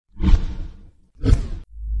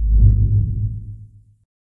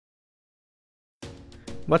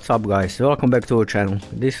What's up guys, welcome back to our channel.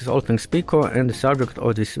 This is All Things Pico and the subject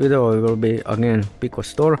of this video will be again Pico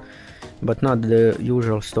store, but not the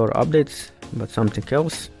usual store updates, but something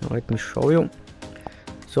else. Let me show you.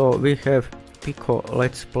 So we have Pico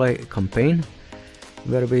Let's Play campaign,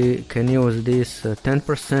 where we can use these 10%,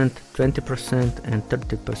 20% and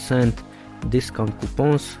 30% discount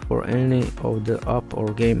coupons for any of the app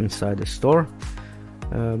or game inside the store.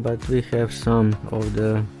 But we have some of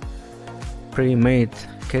the pre-made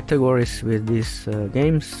categories with these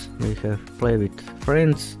games. We have Play with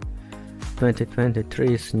Friends,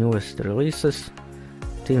 2023's newest releases,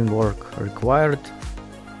 Teamwork Required,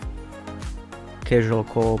 Casual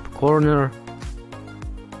Co-op Corner,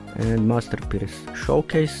 and Masterpiece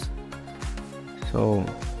Showcase. So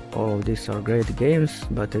all of these are great games,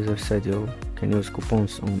 but as I said, you can use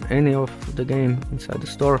coupons on any of the game inside the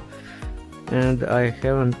store. And I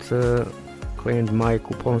haven't claimed my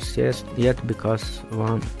coupons yet because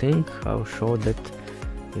one thing I'll show, that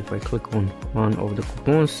if I click on one of the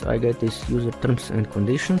coupons I get these user terms and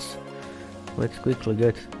conditions. Let's quickly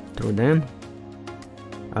get through them.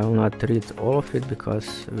 I will not read all of it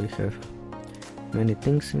because we have many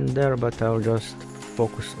things in there, but I'll just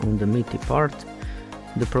focus on the meaty part.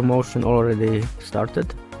 The promotion already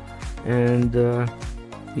started and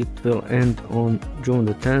it will end on June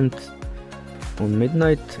the 10th on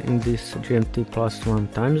midnight in this GMT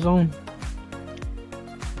 +1 time zone.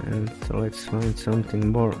 And so let's find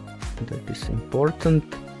something more that is important.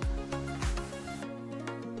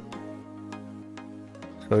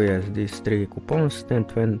 So yes, these three coupons, 10,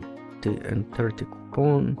 20 and 30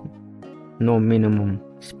 coupon, no minimum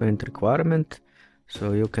spend requirement,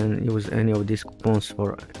 so you can use any of these coupons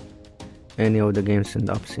for any of the games and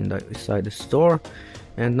apps inside the store.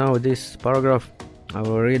 And now this paragraph, I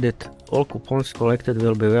will read it. All coupons collected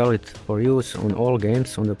will be valid for use on all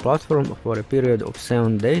games on the platform for a period of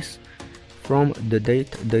 7 days from the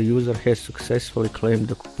date the user has successfully claimed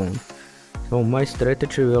the coupon. So my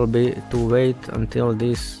strategy will be to wait until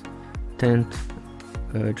this 10th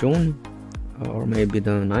June or maybe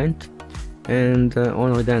the 9th, and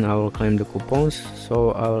only then I will claim the coupons.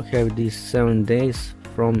 So I will have these 7 days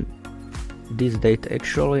from this date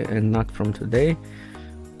actually, and not from today.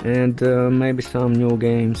 And maybe some new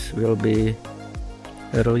games will be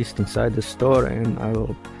released inside the store, and I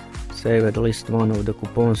will save at least one of the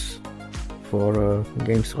coupons for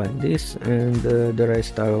games like this, and the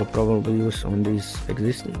rest I will probably use on these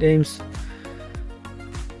existing games.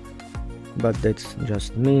 But that's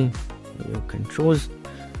just me, you can choose.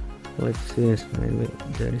 Let's see, maybe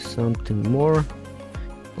there is something more.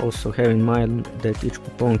 Also have in mind that each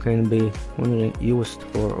coupon can be only used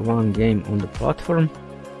for one game on the platform.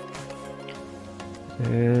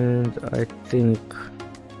 And I think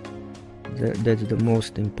that's the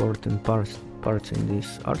most important parts in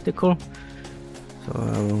this article. So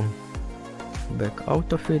I will back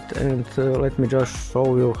out of it, and let me just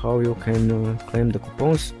show you how you can claim the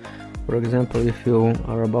coupons. For example, if you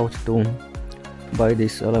are about to buy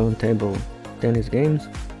this 11 table tennis games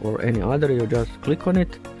or any other, you just click on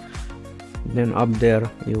it, then up there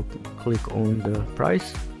you click on the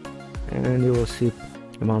price and you will see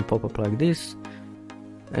one pop-up like this.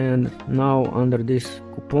 And now under this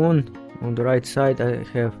coupon on the right side I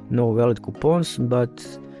have no valid coupons, but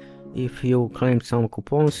if you claimed some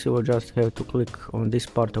coupons you will just have to click on this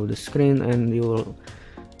part of the screen and you will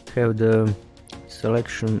have the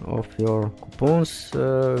selection of your coupons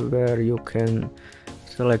where you can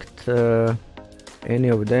select any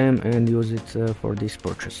of them and use it for this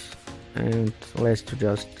purchase. And let's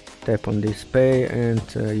just tap on this pay and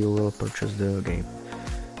you will purchase the game.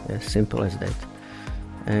 As simple as that.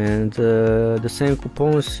 And the same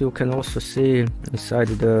coupons you can also see inside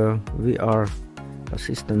the VR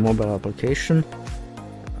Assistant mobile application.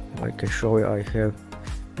 I can show you, I have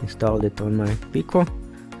installed it on my Pico.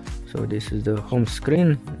 So this is the home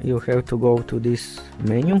screen. You have to go to this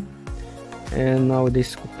menu, and now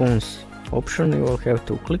this coupons option, you will have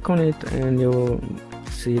to click on it and you will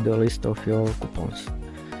see the list of your coupons.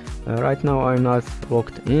 Right now I'm not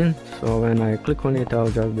logged in, so when I click on it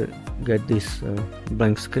I'll just get this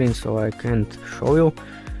blank screen, so I can't show you.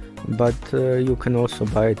 But you can also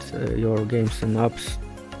buy your games and apps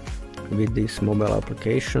with this mobile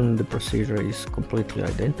application. The procedure is completely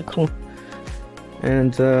identical.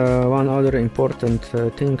 And one other important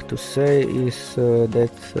thing to say is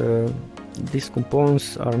that these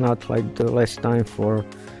coupons are not like the last time for,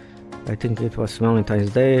 I think it was Valentine's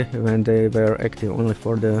Day, when they were active only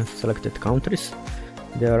for the selected countries.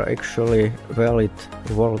 They are actually valid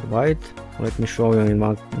worldwide. Let me show you in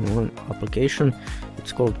one application.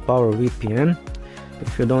 It's called Power VPN.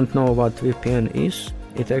 If you don't know what VPN is,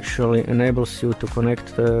 it actually enables you to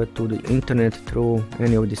connect to the internet through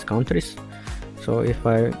any of these countries. So if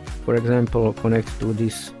I, for example, connect to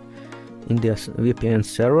this India's VPN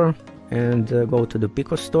server and go to the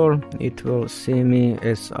Pico store, it will see me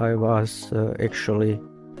as I was actually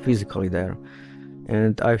physically there.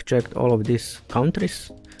 And I've checked all of these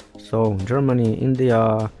countries, so Germany,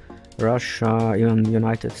 India, Russia, even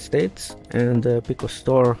United States, and the Pico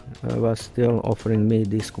store was still offering me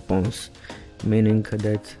these coupons, meaning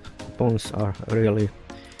that coupons are really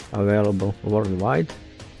available worldwide.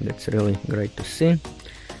 That's really great to see.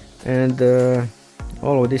 And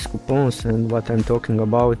all of these coupons and what I'm talking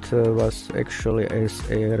about was actually as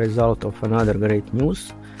a result of another great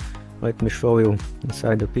news. Let me show you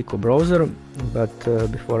inside the Pico browser, but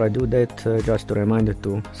before I do that, just a reminder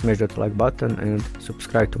to smash that like button and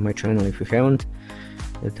subscribe to my channel if you haven't.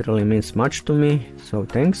 It really means much to me, so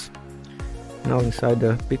thanks. Now inside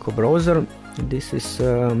the Pico browser, this is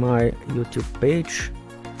my YouTube page,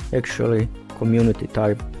 actually community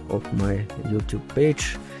type of my YouTube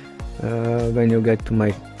page. When you get to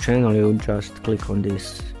my channel, you just click on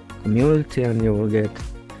this community and you will get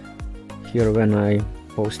here when I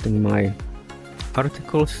posting my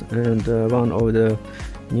articles, and one of the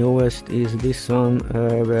newest is this one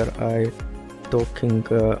where I talking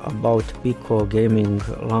about Pico Gaming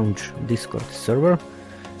Lounge Discord server.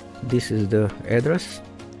 This is the address.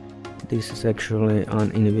 This is actually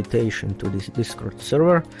an invitation to this Discord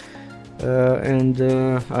server, and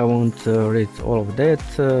I won't read all of that,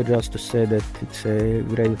 just to say that it's a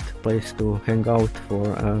great place to hang out for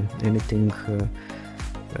anything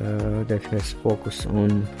that has focus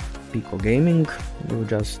on Pico gaming. You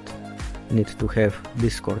just need to have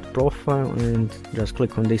Discord profile and just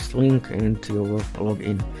click on this link and you will log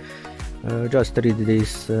in. Just read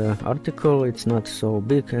this article, it's not so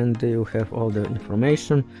big and you have all the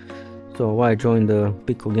information. So why join the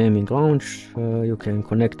Pico Gaming Lounge? You can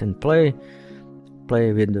connect and play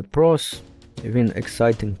with the pros, win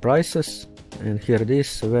exciting prizes, and here it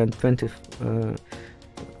is,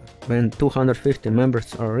 when 250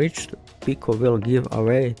 members are reached, Pico will give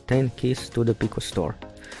away 10 keys to the Pico store.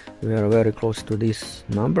 We are very close to this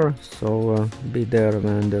number, so be there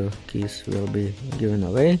when the keys will be given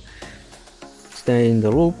away. Stay in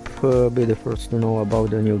the loop, be the first to know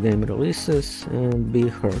about the new game releases, and be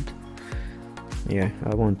heard. Yeah,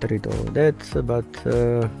 I won't read all of that, but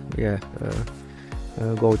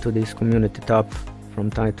go to this community tab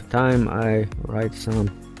from time to time. I write some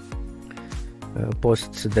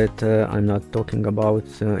posts that I'm not talking about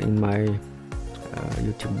in my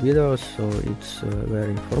YouTube videos, so it's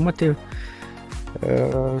very informative.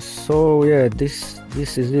 So yeah, this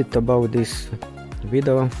is it about this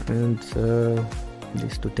video, and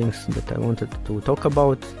these two things that I wanted to talk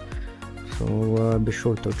about. So be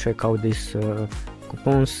sure to check out these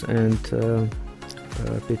coupons and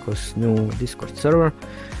Pico's new Discord server.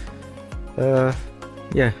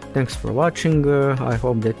 Yeah, thanks for watching. I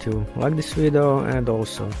hope that you like this video, and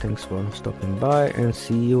also thanks for stopping by, and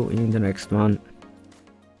see you in the next one.